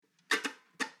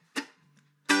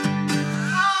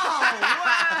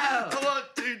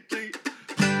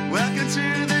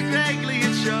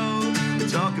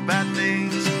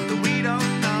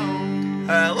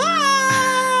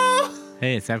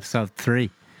it's episode 3.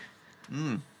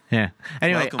 Yeah.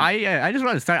 Anyway, Welcome. I just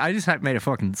want to start. I just made a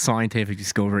fucking scientific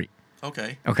discovery.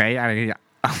 Okay. Okay,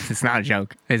 it's not a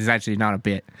joke. It's actually not a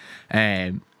bit.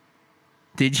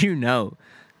 Did you know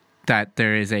that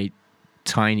there is a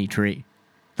tiny tree,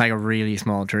 like a really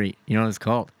small tree? You know what it's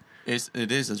called? It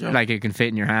is a joke. Like it can fit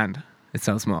in your hand. It's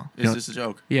so small. You Is know- this a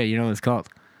joke? Yeah, you know what it's called?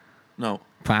 No.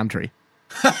 Palm tree.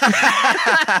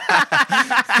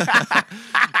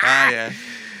 Yeah.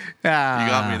 Ah, You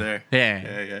got me there.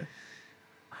 Yeah. Yeah.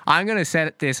 I'm gonna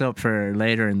set this up for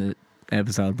later in the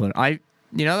episode, but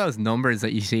you know those numbers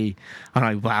that you see on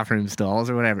like bathroom stalls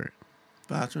or whatever.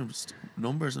 Bathrooms,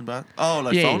 numbers and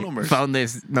phone numbers. Found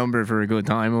this number for a good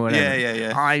time or whatever.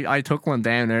 Yeah. I took one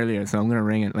down earlier, so I'm gonna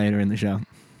ring it later in the show.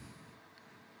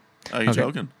 Are you Okay.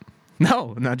 joking?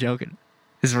 No, I'm not joking.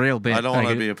 It's a real bit. I don't want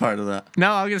to be a part of that.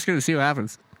 No, I'm just gonna see what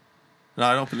happens. No,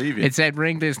 I don't believe you. It said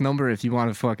ring this number if you want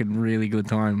a fucking really good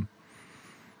time.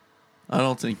 I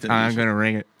don't think that. I'm gonna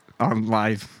ring it on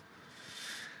live.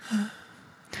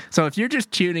 So if you're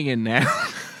just tuning in now.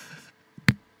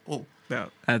 Oh, No,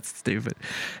 that's stupid.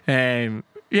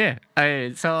 Yeah.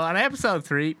 So on episode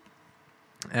 3,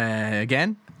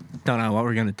 again, don't know what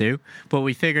we're gonna do, but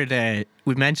we figured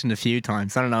we mentioned a few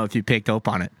times. I don't know if you picked up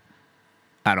on it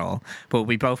at all, but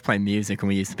we both play music and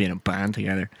we used to be in a band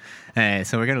together.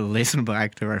 So we're gonna listen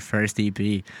back to our first EP,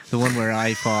 the one where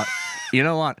I thought, you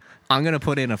know what, I'm gonna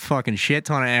put in a fucking shit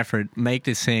ton of effort, make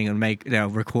this thing, and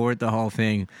record the whole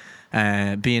thing.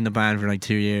 Be in the band for like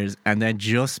 2 years, and then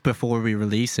just before we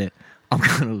release it, I'm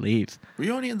gonna leave. were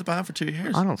you only in the band for 2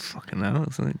 years? I don't fucking know.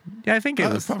 It's like, yeah, I think it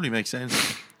That was. would probably make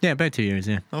sense. Yeah, about 2 years.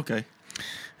 Yeah. Okay.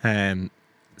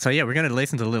 So yeah, we're gonna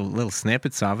listen to little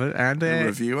snippets of it, and We'll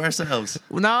review ourselves.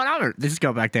 no, let's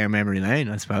go back down memory lane,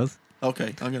 I suppose.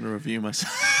 Okay, I'm going to review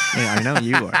myself. Yeah, I know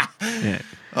you are. Yeah,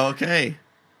 Okay.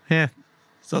 yeah.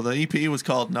 So the EP was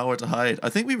called Nowhere to Hide. I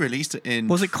think we released it in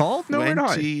Was it called Nowhere to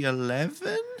Hide?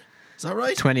 2011? Is that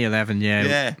right? 2011. Yeah.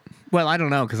 Yeah. Well, I don't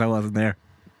know because I wasn't there.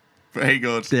 Very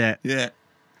good. Yeah. Yeah.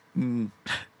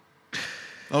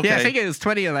 Okay. Yeah, I think it was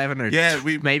 2011 or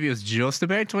maybe it was just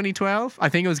about 2012. I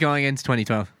think it was going into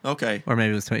 2012, Okay. or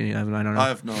maybe it was 2011. I don't know. I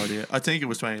have no idea. I think it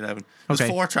was 2011. There's Okay.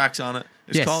 4 tracks on it.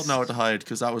 It's Yes. called Nowhere to Hide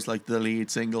because that was like the lead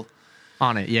single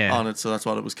On it, yeah. on it, so that's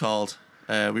what it was called.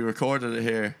 We recorded it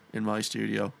here in my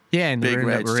studio. Yeah, in the Big room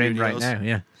that Red we're in right Studios.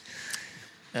 now.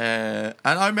 Yeah.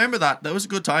 And I remember that. That was a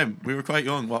good time. We were quite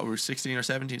young. What, we were 16 or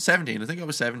 17? 17. I think I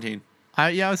was 17.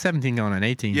 I was 17 going on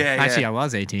 18. Yeah, yeah. Actually, I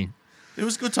was 18. It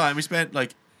was a good time. We spent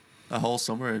like a whole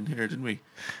summer in here, didn't we?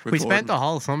 We spent the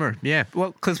whole summer. Yeah.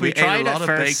 Well, because we We tried ate a lot at of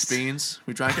first. baked beans.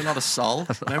 We drank a lot of Sol.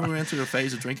 Remember we went through a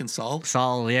phase of drinking Sol?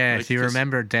 Sol, yeah. Like, If you 'cause-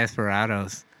 remember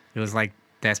Desperados, it was like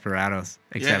Desperados,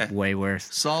 except Yeah. way worse.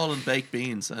 Sol and baked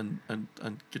beans and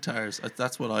guitars.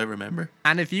 That's what I remember.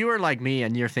 And if you were like me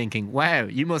and you're thinking, wow,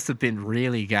 you must have been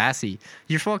really gassy,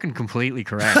 you're fucking completely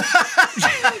correct.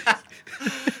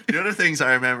 The other things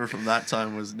I remember from that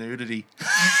time was nudity.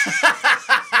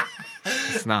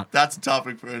 It's not. That's a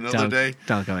topic for another day.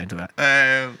 Don't go into that.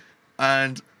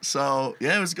 And so,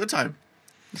 yeah, it was a good time.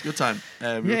 It was a good time.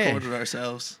 We Yeah. recorded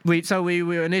ourselves. We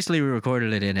initially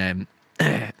recorded it in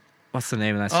what's the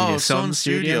name of that studio? Oh, Sun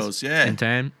Studios, yeah. in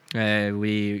town.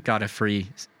 We got it free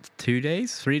 2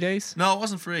 days, 3 days. No, it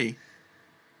wasn't free.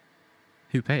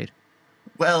 Who paid?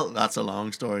 Well, that's a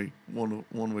long story.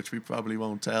 One which we probably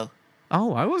won't tell.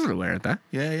 Oh, I wasn't aware of that.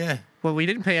 Yeah. Well, we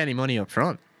didn't pay any money up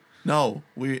front. No,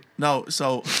 I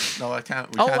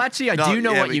can't. Oh, actually, I do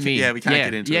know what you mean. Yeah, we can't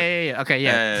get into it. Yeah. Okay,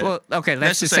 yeah. Well, okay,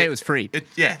 let's just say it was free.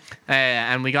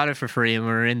 And we got it for free, and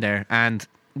we were in there, and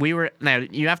we were. Now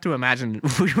you have to imagine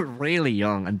we were really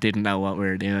young and didn't know what we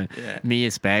were doing. Yeah. Me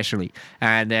especially,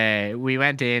 and we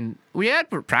went in. We had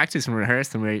practice and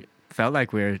rehearsed, and we felt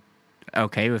like we were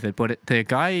okay with it. But the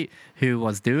guy who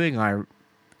was doing our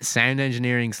sound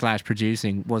engineering /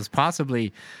 producing was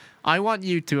possibly. I want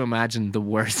you to imagine the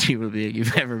worst human being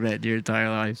you've ever met in your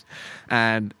entire lives,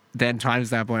 and then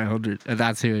times that by 100, and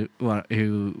that's who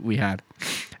we had.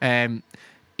 You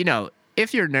know,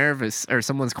 if you're nervous or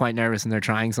someone's quite nervous and they're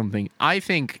trying something, I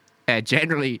think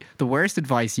generally the worst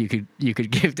advice you could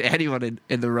give to anyone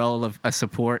in the role of a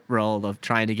support role of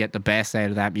trying to get the best out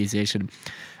of that musician,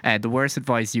 the worst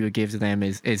advice you would give to them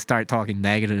is start talking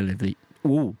negatively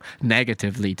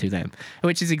to them,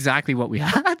 which is exactly what we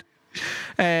had.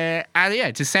 And yeah,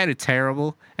 it just sounded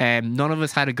terrible. None of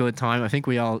us had a good time. I think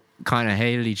we all kind of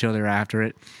hated each other after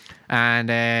it.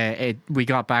 And we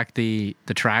got back the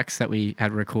tracks that we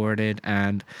had recorded.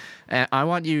 And I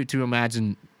want you to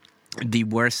imagine the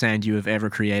worst sound you have ever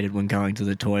created when going to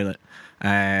the toilet.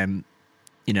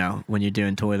 You know, when you're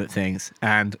doing toilet things.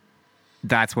 And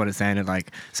that's what it sounded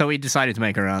like. So we decided to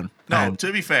make our own. No, And-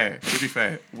 to be fair,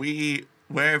 we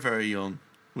were very young.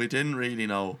 We didn't really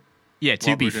know. yeah,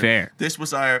 to what be we were doing. fair, This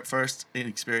was our first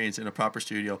experience in a proper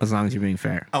studio. as long as you're being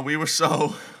fair. And we were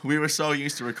so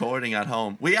used to recording at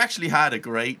home. We actually had a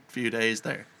great few days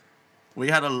there. We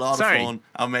had a lot Sorry. of fun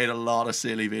and made a lot of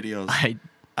silly videos. I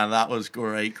And that was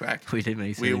great crack. we did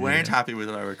make. We silly weren't videos. happy with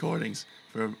our recordings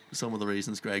for some of the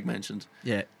reasons Greg mentioned.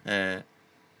 Yeah.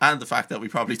 And the fact that we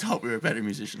probably thought we were better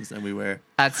musicians than we were.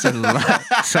 That's a lot.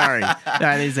 Sorry,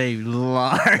 that is a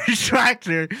large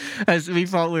factor. As we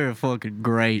thought we were fucking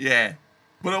great. Yeah.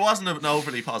 But it wasn't an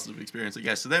overly positive experience, I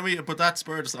guess. So then but that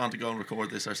spurred us on to go and record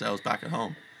this ourselves back at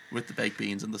home with the baked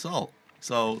beans and the salt.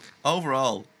 So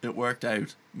overall, it worked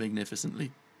out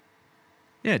magnificently.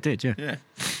 Yeah, it did. Yeah, Yeah.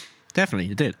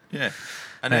 definitely, it did. Yeah.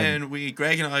 And then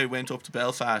Greg and I went up to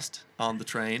Belfast on the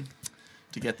train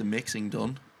to get the mixing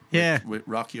done. Yeah. With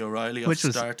Rocky O'Reilly of Which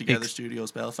was Start Together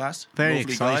Studios Belfast. very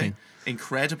Lovely exciting. guy.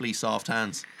 Incredibly soft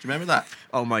hands. Do you remember that?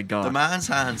 Oh my god. The man's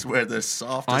hands were the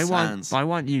softest hands. I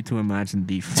want you to imagine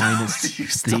the You finest,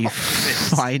 stop the this.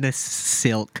 finest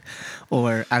silk,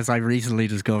 or as I recently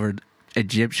discovered,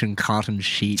 Egyptian cotton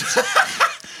sheets.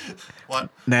 What?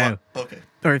 No. What? Okay.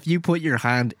 Or if you put your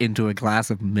hand into a glass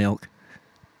of milk,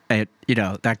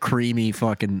 that creamy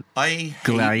fucking I hate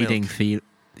gliding milk. feel.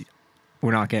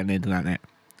 We're not getting into that now.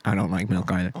 I don't like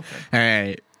milk either.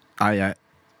 Okay.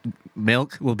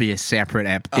 Milk will be a separate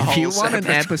A If you whole want an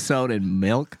separate- episode in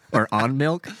milk or on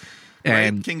milk,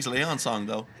 Great Kings Leon song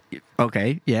though.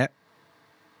 okay, yeah,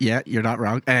 you're not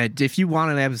wrong. If you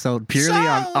want an episode purely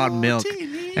on milk,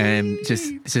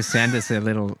 just send us a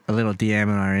little DM on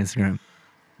our Instagram.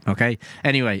 Okay.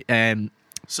 Anyway,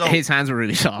 So his hands were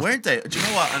really soft. weren't they? Do you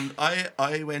know what? And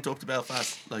I went up to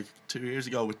Belfast like 2 years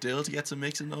ago with Dill to get some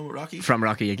mixing done with Rocky. From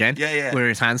Rocky again. Yeah, yeah. Were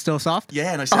his hands still soft?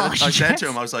 Yeah, and I said, Oh, I said to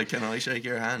yes. him, I was like, "Can I shake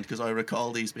your hand?" Because I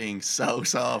recall these being so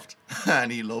soft, and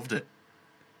he loved it.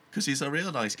 Because he's a real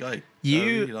nice guy. I You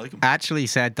really like him. actually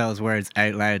said those words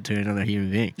out loud to another human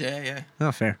being. Yeah, yeah.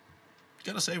 Oh, fair. You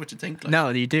gotta say what you think. Like. No,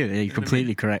 you do. You're what I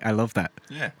completely correct. I love that.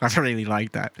 Yeah, I really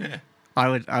like that. yeah, I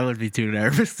would be too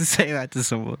nervous to say that to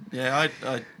someone. yeah.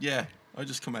 I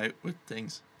just come out with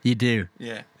things. You do.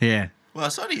 Yeah. Yeah. Well,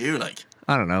 so do you, like.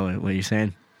 I don't know what you're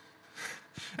saying.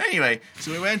 Anyway,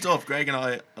 so we went up, Greg and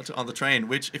I, on the train.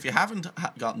 Which, if you haven't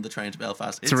gotten the train to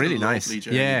Belfast, It's really nice. lovely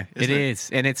journey, Yeah, it isn't is.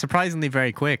 And it's surprisingly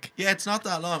very quick. Yeah, it's not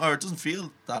that long, or it doesn't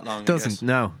feel that long. I Doesn't, guess.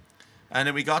 no. And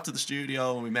then we got to the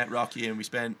studio and we met Rocky and we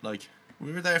spent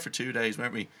we were there for 2 days,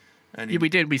 weren't we? And Yeah, we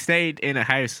did. We stayed in a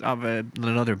house of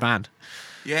another band.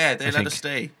 yeah, they let think. us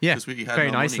stay. Yeah, because we had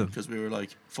very no nice money of them. because we were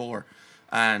like 4.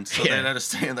 And so Yeah. they let us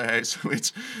stay in their house,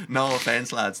 which, no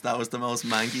offense, lads, that was the most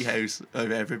manky house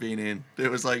I've ever been in. There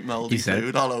was like moldy You said it.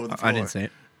 food all over the floor. I didn't say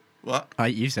it. What?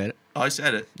 You said it. I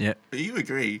said it. Yeah. You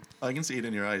agree. I can see it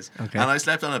in your eyes. Okay. And I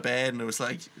slept on a bed and it was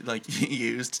like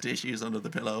used tissues under the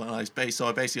pillow. And I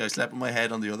basically slept with my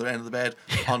head on the other end of the bed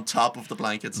on top of the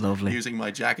blankets. Lovely. Using my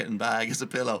jacket and bag as a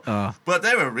pillow. Oh. But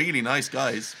they were really nice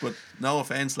guys. But no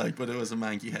offense, but it was a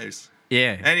manky house.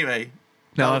 Yeah. Anyway.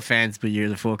 No no- offense, but you're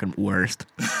the fucking worst.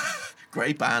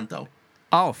 Great band though.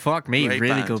 Oh, fuck me. Great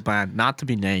Really band. good band. Not to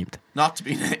be named. Not to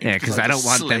be named. Yeah, because I don't just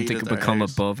want them to slated their become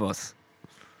house. above us.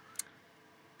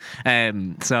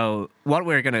 So what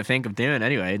we're gonna think of doing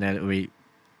anyway, now that we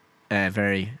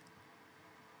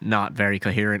not very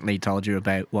coherently told you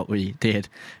about what we did,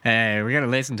 we're gonna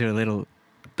listen to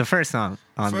the first song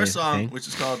on First the song, thing. which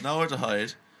is called Nowhere to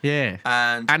Hide. Yeah.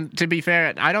 And to be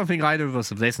fair, I don't think either of us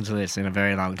have listened to this in a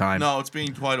very long time. No, it's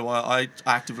been quite a while. I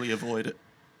actively avoid it.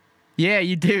 Yeah,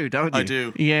 you do, don't you? I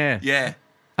do. Yeah. Yeah.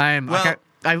 Well,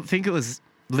 I think it was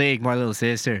Lig, my little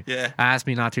sister. Yeah. Asked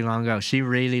me not too long ago. She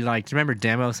really liked. Remember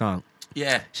Demo Song?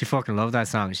 Yeah. She fucking loved that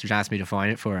song. She asked me to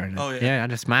find it for her. And Oh, yeah. Yeah,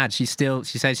 and it's mad. She said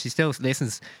she still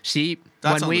listens.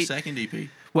 That's on the second EP.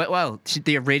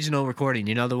 The original recording,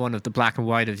 the one of the black and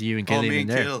white of you and Oh, Gillian me in and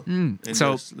there. Kill. In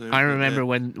So this, I remember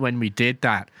when we did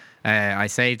that, I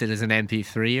saved it as an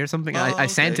MP3 or something. Oh, I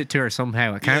sent okay. it to her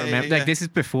somehow. I can't Yeah, remember. yeah, yeah. This is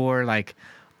before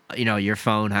your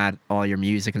phone had all your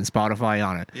music and Spotify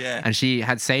on it. Yeah. And she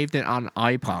had saved it on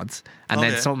iPods and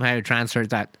then Okay. somehow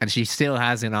transferred that, and she still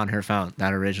has it on her phone,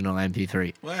 that original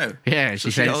MP3. Wow. Yeah, So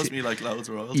she said owes me loads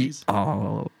of royalties.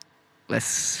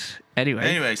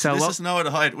 Anyway, so this is Nowhere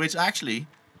to Hide, which actually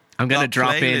I'm going to got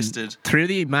drop in playlisted. through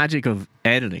the magic of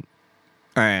editing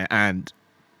and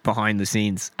behind the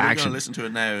scenes we're going action. to listen to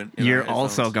it now. in You're our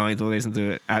also headphones. going to listen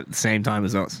to it at the same time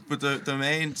as us. But the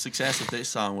main success of this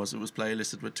song was it was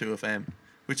playlisted with 2FM,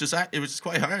 which is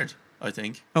quite hard. I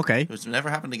think. Okay. It's never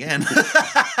happened again.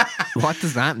 What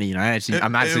does that mean? That's a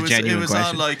it genuine was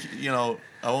question. on like,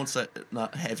 I won't say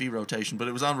not heavy rotation, but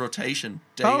it was on rotation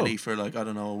daily for like, I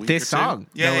don't know, a week This or two. song?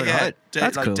 Yeah, No, yeah.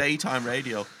 That's like cool. daytime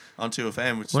radio on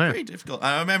 2FM, which is Wow. very difficult. And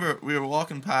I remember we were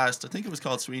walking past, I think it was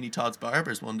called Sweeney Todd's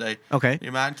Barbers one day. Okay.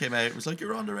 Your man came out and was like,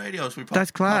 "You're on the radio." So we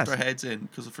That's class. popped our heads in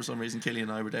because for some reason Killian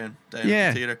and I were down Yeah.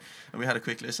 at the theatre, and we had a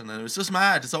quick listen, and it was just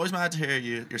mad. It's always mad to hear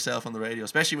yourself on the radio,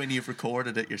 especially when you've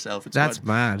recorded it yourself. It's That's good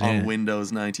mad, on yeah.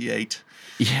 Windows 98.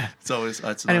 Yeah. So it's a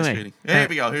nice Anyway, feeling. Here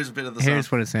we go. Here's a bit of the Here's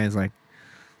song. what it sounds like.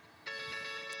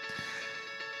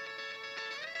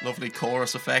 Lovely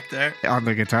chorus effect there. On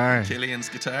the guitar. Killian's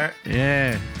guitar.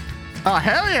 Yeah. Oh,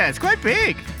 hell yeah. It's quite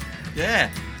big.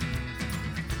 Yeah.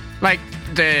 Like,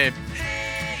 the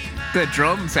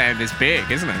drum sound is big,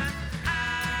 isn't it?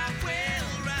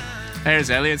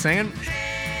 There's Elliot singing.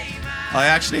 I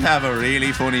actually have a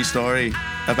really funny story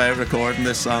about recording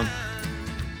this song.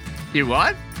 You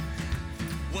what?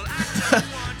 I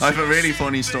have a really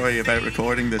funny story about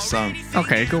recording this song.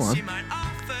 Okay, go on.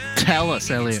 Tell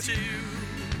us, Elliot.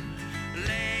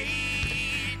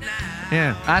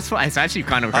 Yeah, that's what it's actually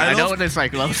kind of. I know there's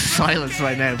like loads of silence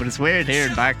right now, but it's weird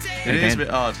hearing back. It is a bit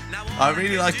odd. I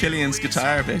really like Killian's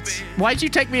guitar bits. Why'd you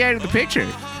take me out of the picture?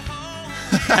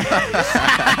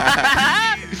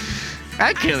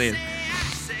 And Killian.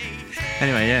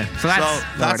 Anyway, yeah. So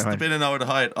that's the bit of Nowhere to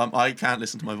Hide. I can't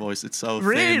listen to my voice. It's so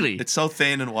really thin. It's so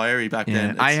thin and wiry back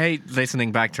then. I hate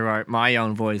listening back to my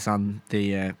own voice on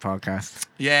the podcast.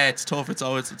 Yeah, it's tough. It's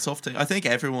a tough thing. I think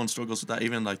everyone struggles with that.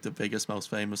 Even like the biggest, most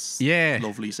famous,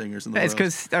 lovely singers in the world. It's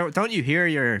because don't you hear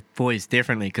your voice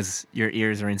differently because your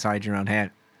ears are inside your own head,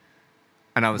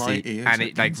 and obviously, and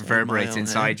it like reverberates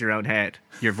inside your own head.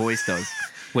 Your voice does,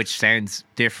 which sounds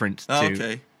different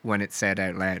to when it's said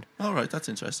out loud. All right, that's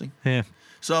interesting. Yeah.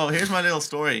 So here's my little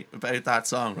story about that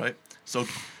song, right? So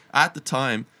at the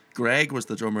time, Greg was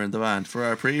the drummer in the band. For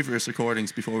our previous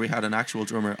recordings, before we had an actual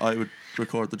drummer, I would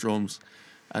record the drums,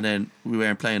 and then we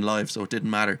weren't playing live, so it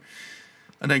didn't matter.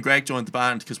 And then Greg joined the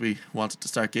band because we wanted to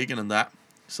start gigging and that.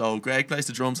 So Greg plays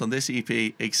the drums on this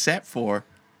EP, except for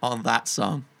on that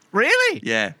song. Really?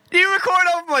 Yeah. You record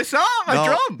over my song,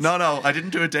 drums? No, I didn't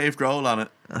do a Dave Grohl on it.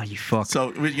 Oh, you fuck.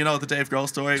 So, you know the Dave Grohl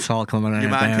story? It's all coming out.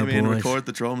 Your man came in and recorded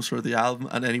the drums for the album,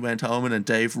 and then he went home, and then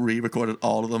Dave re-recorded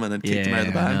all of them and then kicked him out of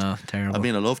the band. No, terrible. I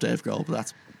mean, I love Dave Grohl,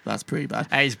 but that's pretty bad.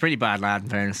 Hey, he's a pretty bad lad, in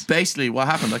fairness. Basically, what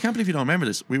happened, I can't believe you don't remember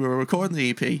this. We were recording the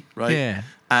EP, right? Yeah.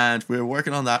 And we were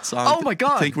working on that song. Oh my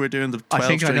God. I think we were doing the 12 I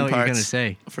think I string know what you're parts gonna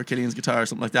say. for Killian's guitar or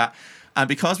something like that. And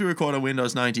because we record on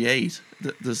Windows 98,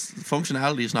 the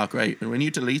functionality is not great. And when you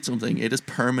delete something, it is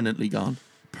permanently gone.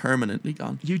 Permanently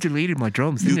gone. You deleted my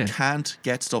drums, didn't you? You can't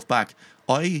get stuff back.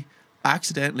 I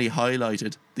accidentally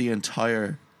highlighted the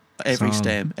entire, every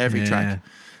stem, every track,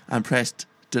 and pressed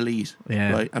delete.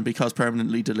 Yeah. Right? And because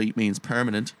permanently delete means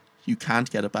permanent, you can't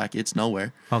get it back. It's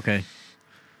nowhere. Okay.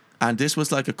 And this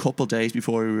was like a couple days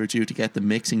before we were due to get the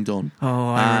mixing done. Oh,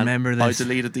 I remember this. I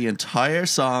deleted the entire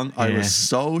song. I was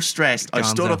so stressed. I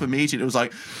stood up immediately. It was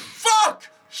like, fuck!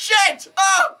 Shit!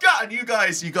 Oh God! And you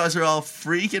guys are all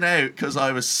freaking out because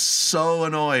I was so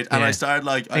annoyed, and I started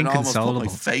like I almost put my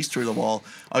face through the wall.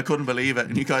 I couldn't believe it,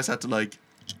 and you guys had to like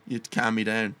you'd calm me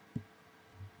down.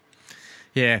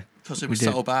 Yeah, because it was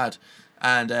so bad,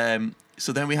 and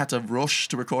so then we had to rush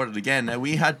to record it again. Now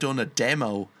we had done a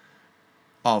demo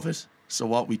of it, so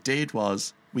what we did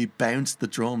was we bounced the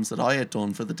drums that I had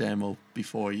done for the demo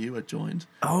before you had joined.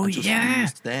 Oh and just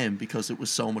used them because it was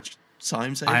so much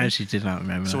time saving. I actually did not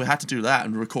remember. So we had to do that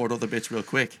and record other bits real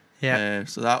quick. Yeah.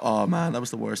 So that that was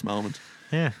the worst moment.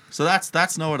 Yeah. So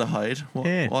that's Nowhere to Hide.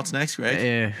 What's next,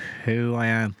 Greg? Who I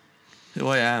Am. Who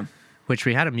I Am. Which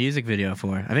we had a music video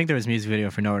for. I think there was a music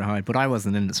video for Nowhere to Hide, but I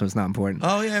wasn't in it, so it's not important.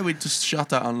 Oh yeah, we just shot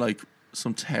that on like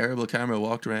some terrible camera,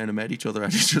 walked around and met each other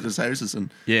at each other's houses, and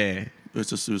it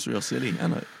was real silly,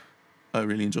 and I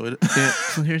really enjoyed it. Yeah.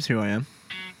 So here's Who I Am.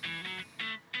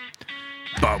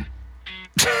 Boom.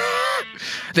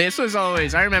 This was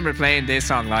always, I remember playing this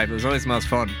song live. It was always the most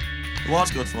fun. It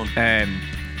was good fun. I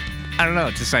don't know,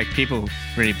 just like people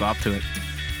really bop to it.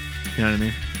 You know what I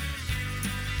mean?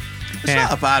 It's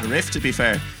not a bad riff, to be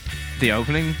fair. The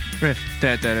opening riff.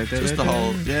 Just the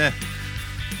whole,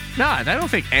 No, I don't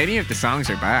think any of the songs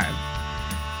are bad.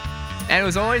 And it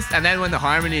was always, and then when the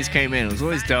harmonies came in, it was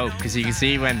always dope because you can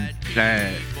see when,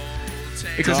 because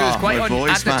it was quite at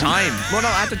the time. Well, no,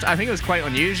 I think it was quite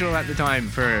unusual at the time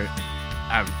for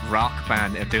a rock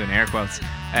band, doing air quotes.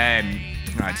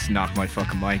 I just knocked my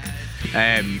fucking mic.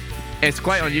 It's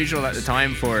quite unusual at the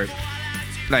time for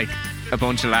like a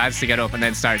bunch of lads to get up and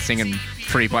then start singing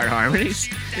three-part harmonies.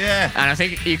 Yeah. And I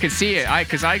think you could see it,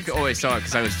 because I always saw it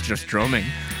because I was just drumming.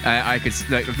 I could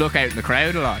like look out in the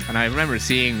crowd a lot, and I remember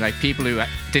seeing like people who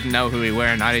didn't know who we were,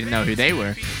 and I didn't know who they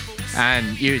were,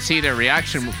 and you would see their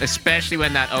reaction, especially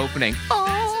when that opening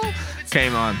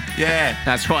came on. Yeah.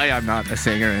 That's why I'm not a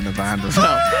singer in the band as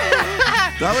well.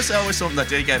 That was always something that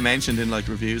did get mentioned in like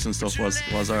reviews and stuff.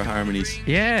 Was our harmonies?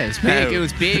 Yeah, it's big. It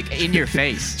was big in your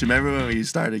face. Do you remember when we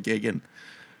started gigging?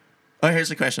 Oh, here's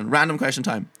a question. Random question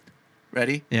time.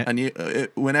 Ready? Yeah. And you,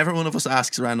 whenever one of us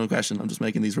asks a random question, I'm just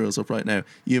making these rules up right now.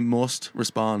 You must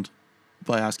respond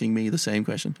by asking me the same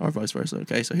question, or vice versa.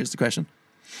 Okay. So here's the question: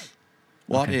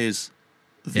 What is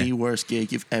the worst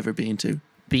gig you've ever been to?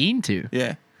 Been to?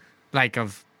 Yeah. Like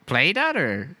I've played at,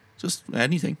 or just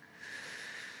anything.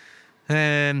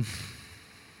 Oh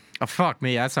fuck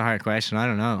me, that's a hard question. I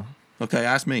don't know. Okay,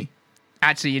 ask me.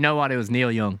 Actually, you know what? It was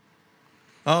Neil Young.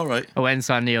 All right. I went and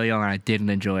saw Neil Young, and I didn't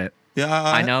enjoy it. Yeah,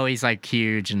 I know he's like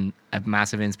huge and a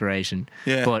massive inspiration.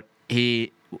 Yeah. But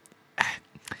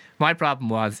my problem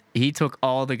was he took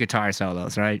all the guitar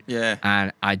solos, right? Yeah.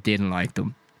 And I didn't like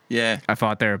them. Yeah. I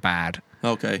thought they were bad.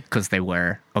 Okay. Because they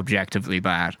were objectively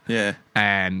bad. Yeah.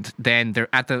 And then they're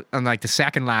on like the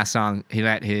second last song, he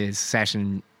let his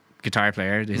session guitar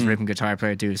player, his rhythm guitar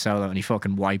player, do a solo, and he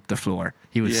fucking wiped the floor.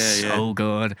 He was so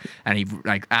good, and he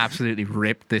like absolutely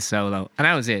ripped this solo, and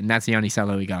that was it. And that's the only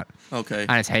solo he got. Okay.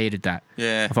 I just hated that.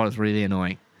 Yeah. I thought it was really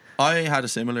annoying. I had a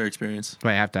similar experience.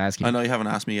 Wait, I have to ask you. I know you haven't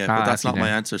asked me yet, but that's not my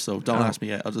answer, so don't ask me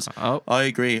yet. I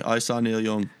agree. I saw Neil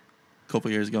Young a couple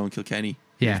of years ago in Kilkenny.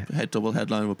 Yeah. Double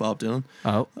headline with Bob Dylan.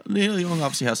 Oh. Neil Young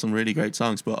obviously has some really great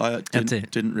songs, but I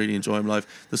didn't really enjoy him live.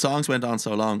 The songs went on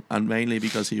so long, and mainly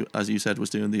because he, as you said, was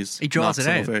doing these he draws not it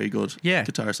so out. very good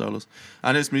guitar solos.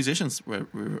 And his musicians were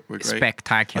great.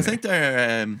 Spectacular. I think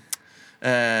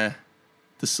they're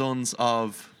the sons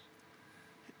of...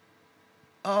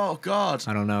 Oh, God.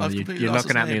 I don't know. You're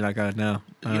looking at me like I know.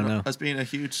 I don't know. As being a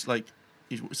huge, like,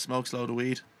 he smokes a load of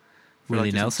weed.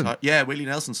 Willie Nelson. Yeah, Willie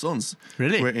Nelson's sons.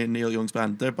 Really? Were in Neil Young's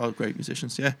band. They're both great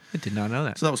musicians, yeah. I did not know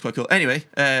that. So that was quite cool. Anyway,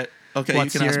 okay,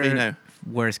 what's you can ask me now.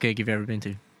 Worst gig you've ever been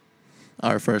to?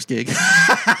 Our first gig.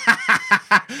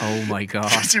 Oh my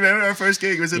God. Do you remember our first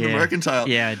gig? It was in the Mercantile.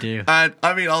 Yeah, I do. And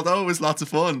I mean, although it was lots of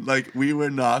fun, like, we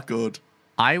were not good.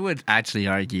 I would actually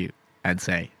argue and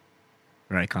say,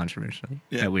 right, controversially,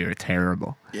 that we were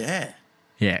terrible. Yeah.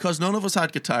 Yeah. Because none of us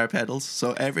had guitar pedals,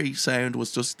 so every sound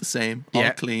was just the same,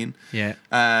 all clean. Yeah.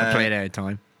 I played out of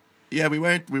time. Yeah, we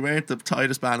weren't the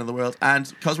tightest band in the world. And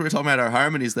because we were talking about our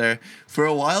harmonies there, for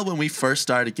a while when we first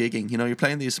started gigging, you know, you're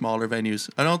playing these smaller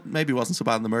venues. I know maybe it wasn't so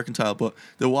bad in the Mercantile, but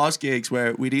there was gigs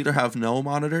where we'd either have no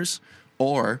monitors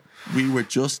or we were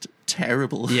just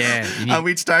terrible. Yeah. And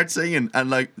we'd start singing, and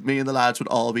like me and the lads would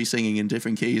all be singing in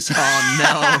different keys. Oh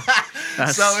no.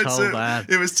 That's so bad.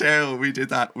 It was terrible. We did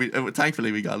that.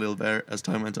 Thankfully we got a little better as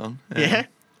time went on. Yeah.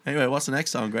 Anyway, what's the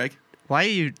next song, Greg? Why are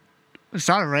you... It's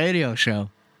not a radio show.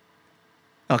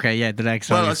 Okay, yeah, the next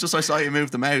song. Well, it's just I saw you move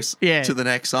the mouse to the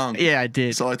next song. Yeah, I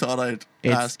did. So I thought I'd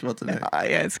ask what the next...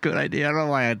 yeah, it's a good idea. I don't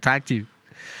know why I attacked you.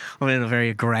 I'm in a very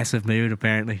aggressive mood,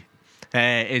 apparently.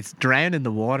 It's Drown in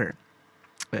the Water.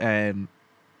 So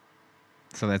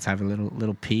let's have a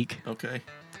little peek. Okay.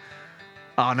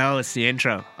 Oh no, it's the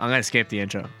intro. I'm gonna skip the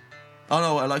intro. Oh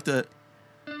no, I like the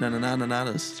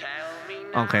na-na-na-na-nanas.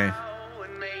 Okay.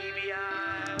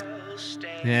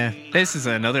 Yeah, this is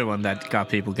another one that got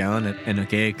people going in a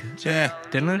gig. Yeah.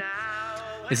 Didn't it?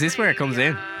 Is this where it comes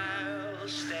in?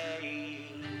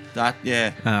 That,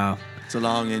 yeah. Oh. It's a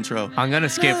long intro. I'm gonna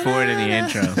skip forward in the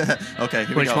intro. Okay, here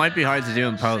we go. Which might be hard to do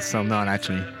in post, so I'm not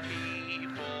actually.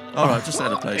 Alright, just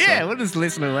let it play. Yeah, we'll just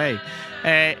listen away.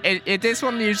 This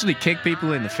one usually kick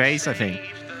people in the face, I think.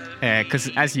 Because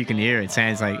as you can hear, it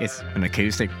sounds like it's an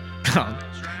acoustic song,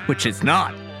 which it's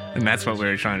not. And that's what we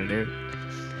were trying to do.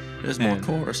 There's more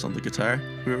chorus on the guitar.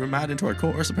 We were mad into our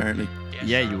chorus, apparently.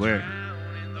 Yeah, you were.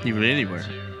 You really were.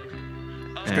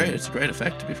 It's great. It's a great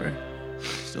effect, to be fair.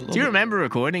 Do you remember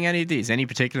recording any of these? Any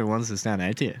particular ones that stand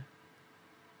out to you?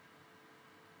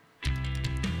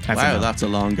 That's a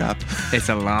long gap. It's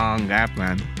a long gap,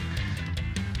 man.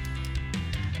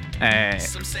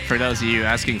 For those of you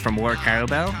asking for more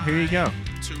cowbell, here you go.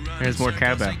 Here's more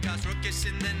cowbell.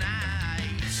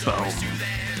 Boom.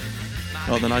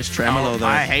 Oh, the nice tremolo there.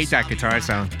 I hate that guitar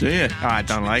sound. Do you? Oh, I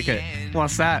don't like it.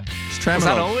 What's that? It's tremolo. Was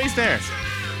that always there?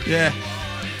 Yeah.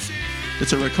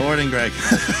 It's a recording, Greg.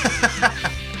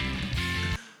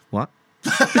 What?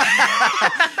 Do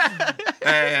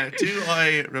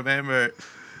I remember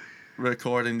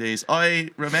recording these? I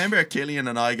remember Killian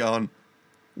and I going,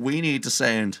 we need to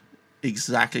sound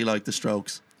exactly like the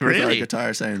Strokes. with our Really?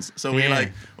 guitar sounds. So we Yeah.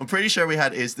 I'm pretty sure we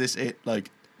had Is This It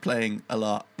playing a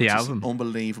lot. The which is album. an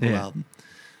unbelievable Yeah. album.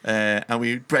 And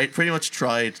we pretty much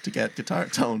tried to get guitar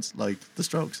tones like the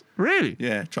Strokes. Really?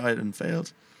 Yeah, tried and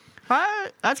failed.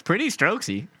 That's pretty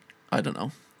Strokesy. I don't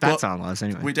know. That But song was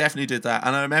anyway. we definitely did that.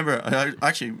 And I remember,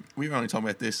 actually, we were only talking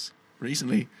about this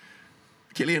recently.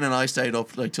 Killian and I stayed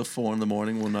up like till 4 a.m.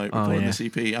 one night recording yeah. the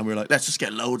CP, and we were like, let's just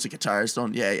get loads of guitars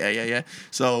done. Yeah.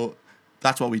 So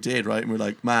that's what we did, right? And we're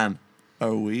like, man,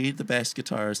 are we the best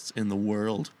guitarists in the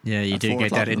world? Yeah, you At do 4 get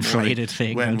o'clock that in the morning inflated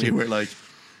thing, when don't we you? were like,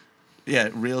 yeah,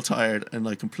 real tired and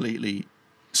like completely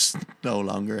no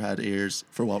longer had ears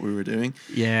for what we were doing.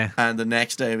 Yeah. And the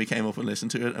next day we came up and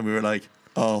listened to it, and we were like,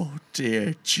 oh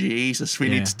dear Jesus, we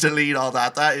Yeah. need to delete all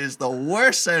that. That is the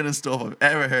worst sounding stuff I've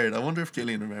ever heard. I wonder if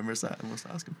Killian remembers that. I must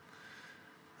ask him.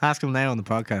 Ask him now on the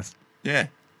podcast. Yeah.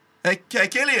 Hey,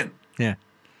 Killian, Yeah.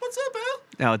 what's up, Bill?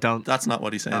 No, don't. That's not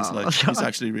what he sounds Oh, like. He's God.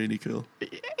 actually really cool.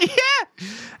 Yeah.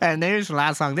 And there's the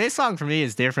last song. This song for me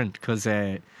is different because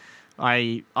I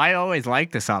always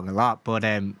liked the song a lot, but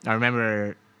I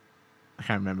remember, I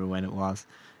can't remember when it was,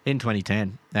 in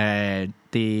 2010.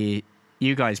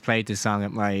 You guys played this song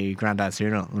at my granddad's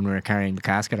funeral when we were carrying the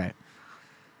casket out.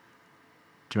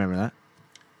 Do you remember that?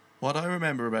 What I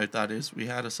remember about that is I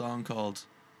had a song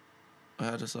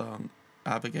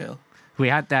Abigail. We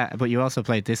had that, but you also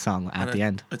played this song at And the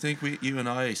end. I think you and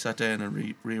I sat down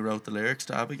and rewrote the lyrics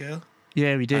to Abigail.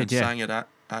 Yeah, we did. And Yeah. sang it at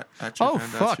your Oh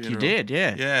granddad's fuck, you funeral. did.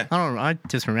 Yeah. Yeah. I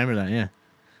just remember that. Yeah.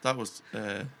 That was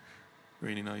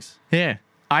really nice. Yeah.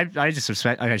 I just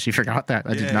respect. I actually forgot that.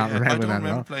 I did not I remember don't that at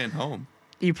remember all. playing home.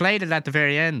 You played it at the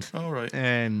very end. All right.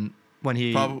 When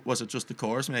he Probably was it just the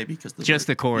chorus maybe? Cause just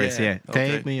the chorus. Yeah. Okay.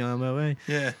 Take me on my way.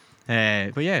 Yeah.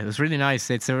 But yeah, it was really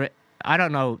nice. I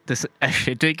don't know. This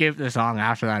it did give the song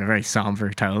after that a very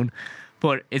somber tone,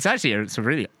 but it's a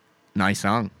really nice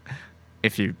song.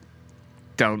 If you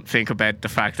don't think about the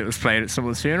fact that it was played at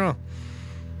someone's funeral.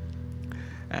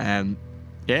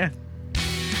 Yeah.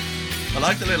 I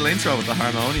like the little intro with the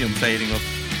harmonium fading up.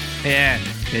 Yeah,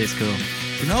 it is cool.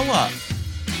 You know what?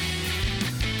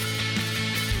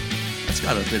 It's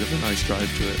got a bit of a nice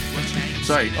drive to it.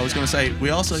 Sorry, I was going to say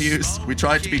we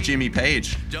tried to be Jimmy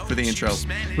Page for the intro.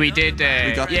 We did.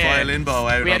 We got the violin bow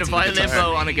out. We had a onto the violin guitar.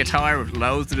 bow on a guitar with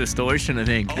loads of distortion, I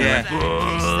think.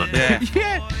 Yeah. Yeah.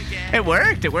 Yeah. It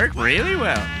worked. It worked really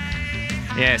well.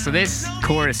 Yeah, so this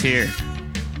chorus here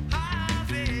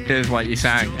is what you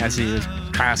sang as his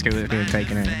casket was being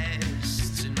taken out.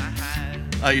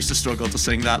 I used to struggle to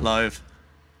sing that live.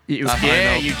 You, That high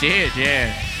yeah, note. you did,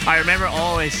 yeah. I remember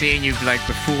always seeing you like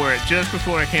just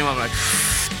before it came on, like,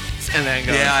 and then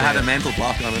go. Yeah, I had a mental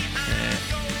block on it.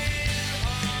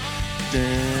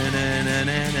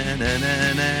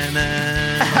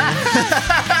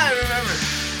 I remember.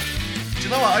 Do you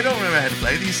know what? I don't remember how to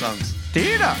play these songs. Do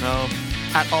you not? No,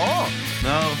 At all?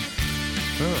 no.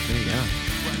 Oh, there you go.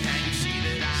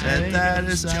 Said that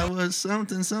is I was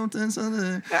something.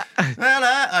 Well,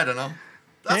 I don't know.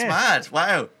 That's Yeah. mad.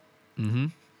 Wow. Mm-hmm.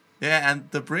 Yeah, and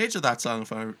the bridge of that song,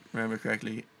 if I remember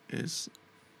correctly, is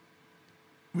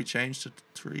we changed to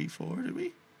 3/4. Did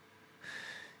we?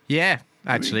 Yeah,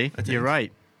 actually, I think. you're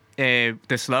right. The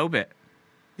slow bit.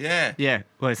 Yeah. Yeah,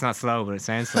 well, it's not slow, but it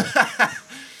sounds slow.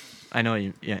 I know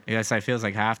you. Yeah, yes, it feels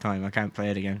like halftime. I can't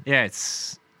play it again. Yeah,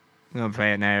 I'm gonna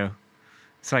play it now.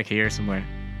 It's like here somewhere.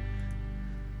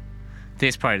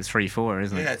 This part is 3/4,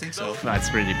 isn't it? Yeah, I think so.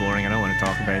 That's really boring. I don't want to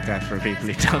talk about that for people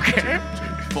who don't care.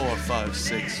 4, 5,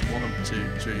 6. 1,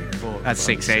 2, 3, 4. That's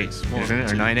 5, 6/8, 6. 1, isn't it? Or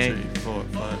 2, 9/8? 3, 4,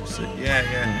 5, 6.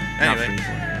 Yeah. Not Anyway.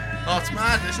 3/4. Oh, it's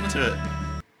mad listening to it.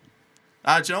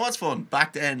 Do you know what's fun?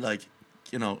 Back then, like,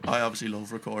 you know, I obviously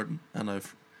love recording, and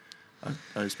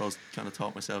I suppose kind of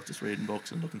taught myself just reading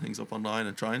books and looking things up online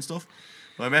and trying stuff.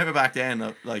 But I remember back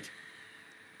then, like,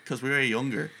 because we were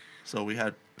younger, so we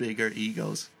had bigger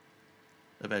egos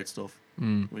about stuff.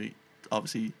 We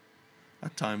obviously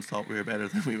at times thought we were better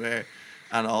than we were,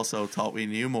 and also thought we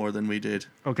knew more than we did.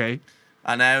 Okay.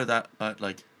 And now that,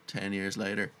 like 10 years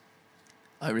later,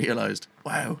 I realised,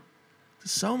 wow,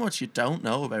 there's so much you don't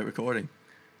know about recording.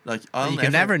 Like, You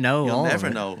can never know You'll all of never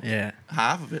it. know Yeah.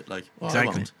 half of it. Like, well,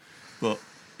 Exactly. I won't. But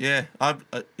yeah,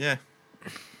 yeah,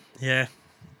 Yeah.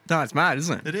 No, it's mad,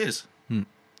 isn't it? it is. No,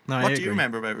 I What do agree. you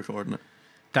remember about recording it?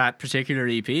 That particular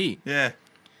EP. Yeah,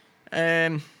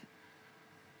 I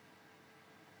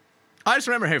just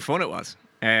remember how fun it was.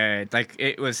 Like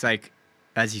it was like,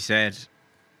 as you said,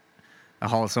 a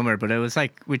whole summer, but it was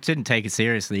like we didn't take it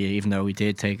seriously, even though we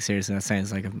did take it seriously. That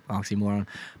sounds like an oxymoron,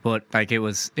 but like it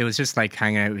was just like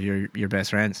hanging out with your best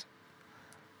friends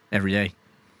every day,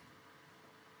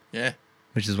 yeah,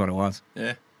 which is what it was.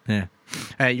 yeah. Yeah.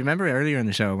 You remember earlier in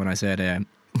the show when I said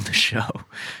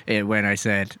when I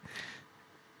said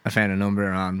I found a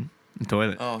number on the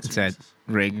toilet. Oh, it said Jesus.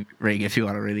 ring if you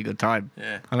want a really good time.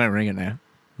 Yeah. I'm gonna ring it now.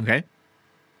 Okay.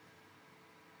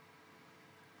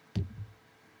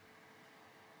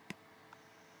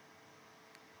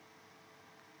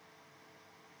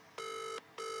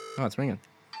 Oh, it's ringing.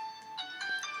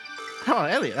 Oh,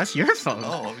 Elliot, that's your phone.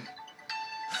 Oh.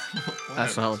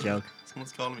 That's the whole joke.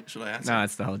 Someone's calling me. Should I answer? No,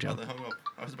 it's the whole Oh, joke. they hung up.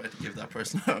 I was about to give that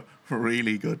person a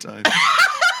really good time.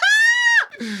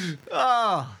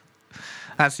 Oh,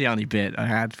 that's the only bit I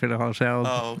had for the whole show.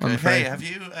 Oh, I'm okay. afraid. Hey, have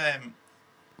you,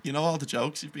 you know all the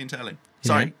jokes you've been telling?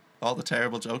 Sorry, all the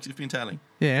terrible jokes you've been telling.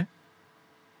 Yeah.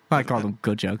 I call them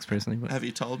good jokes personally, but Have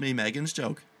you told me Megan's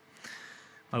joke?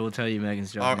 I will tell you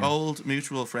Megan's joke. Our now. old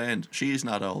mutual friend. She's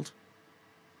not old.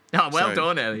 Oh, well Sorry.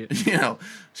 done, Elliot. You know,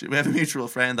 we have a mutual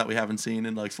friend that we haven't seen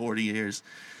in like 40 years.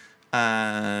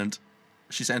 And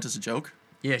she sent us a joke.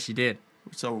 Yeah, she did.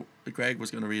 So Greg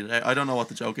was going to read it out. I don't know what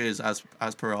the joke is as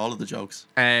per all of the jokes.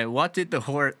 What did the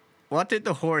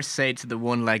horse say to the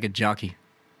one-legged jockey?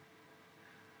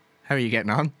 How are you getting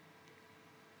on?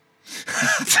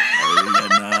 How are you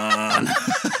getting on?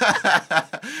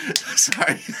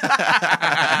 Sorry.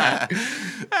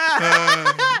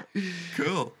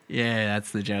 Cool. Yeah,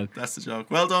 that's the joke. That's the joke.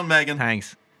 Well done, Megan.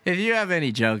 Thanks. If you have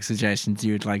any joke suggestions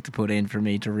you'd like to put in for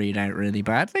me to read out really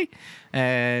badly,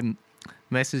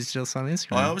 message us on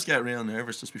Instagram. I always get real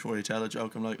nervous just before you tell a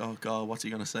joke. I'm like, oh God, what's he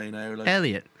going to say now? Like,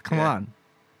 Elliot, come Yeah. on.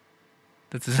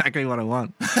 That's exactly what I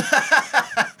want.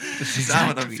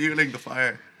 damn it, I'm fueling the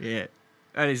fire. Yeah,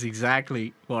 that is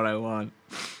exactly what I want.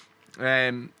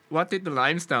 What did the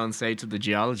limestone say to the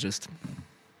geologist?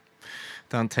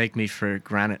 Don't take me for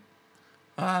granite.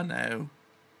 Ah, no.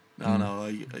 No,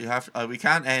 you have. We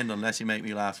can't end unless you make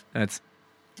me laugh. That's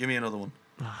Give me another one.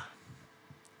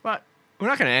 what. We're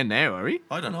not going to end now, are we?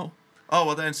 I don't know. Oh,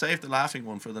 well then save the laughing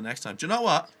one for the next time. Do you know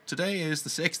what? Today is the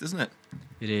 6th, isn't it?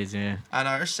 It is, yeah. And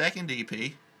our second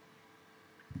EP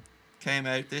came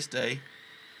out this day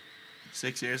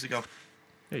 6 years ago.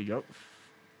 There you go.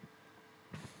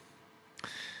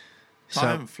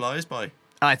 Time flies by.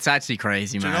 Oh, it's actually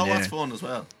crazy, Do man. you know yeah. what's fun as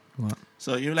well? What?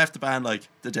 So you left the band like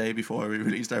the day before we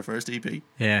released our first EP.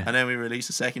 Yeah. And then we released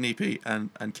a second EP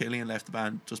and Killian left the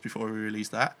band just before we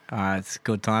released that. It's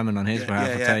good timing on his behalf,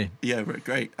 I'll tell you. Yeah,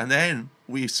 great. And then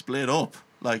we split up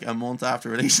like a month after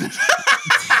releasing it.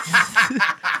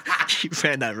 You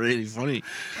found that really funny.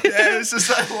 Yeah, it was just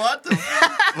like, what the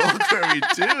fuck are we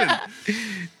doing?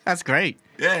 That's great.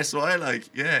 Yeah, so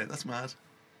that's mad.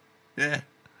 Yeah,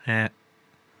 Yeah.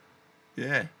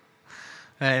 yeah.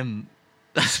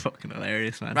 That's fucking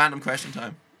hilarious, man. Random question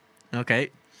time.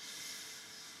 Okay.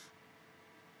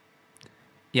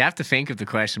 You have to think of the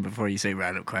question before you say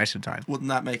random question time. Wouldn't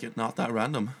that make it not that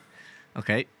random?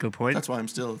 Okay, good point. That's why I'm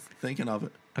still thinking of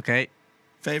it. Okay.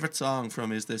 Favorite song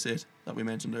from Is This It that we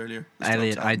mentioned earlier? The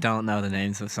Elliot, Strokes I album. don't know the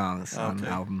names of songs on Okay.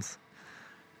 albums.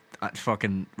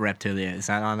 Fucking Reptilia, is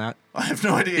that on that? I have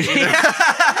no idea either.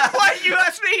 Why did you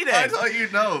ask me I then? thought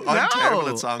you'd know. I'm terrible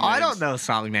at song names. I don't know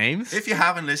song names. If you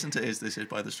haven't listened to Is This It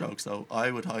by The Strokes, though, I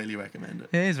would highly recommend it.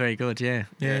 It is very good, yeah.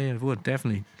 Yeah, Yeah. it would,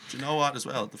 definitely. Do you know what as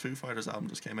well? The Foo Fighters album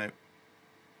just came out.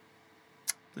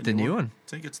 The new one? I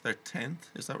think it's their 10th,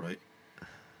 is that right?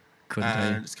 Couldn't tell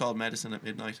And you. it's called Medicine at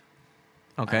Midnight.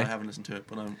 Okay. I haven't listened to it,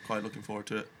 but I'm quite looking forward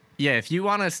to it. Yeah, if you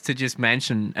want us to just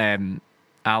mention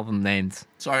album names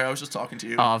Sorry, I was just talking to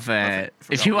you. of I forgot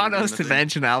if you we want were doing us the to thing.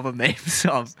 mention album names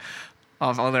of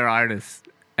other artists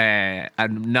and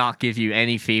not give you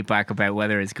any feedback about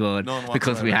whether it's good None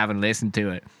because we whatsoever. haven't listened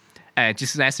to it,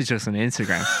 just message us on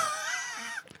Instagram.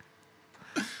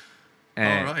 All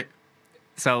right.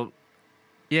 So,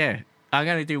 yeah, I'm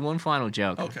gonna do one final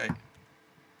joke. Okay.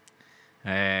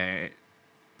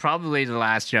 Probably the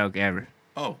last joke ever.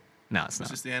 Oh, No, it's is not.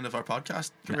 this the end of our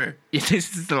podcast career? Yeah,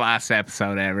 this is the last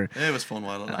episode ever. It was fun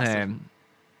while it lasted.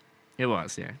 It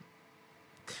was, yeah.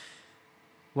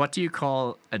 What do you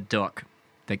call a duck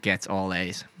that gets all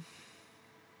A's?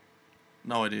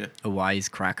 No idea. A wise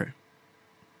cracker.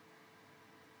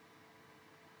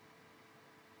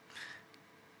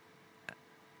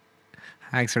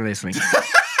 Thanks for listening.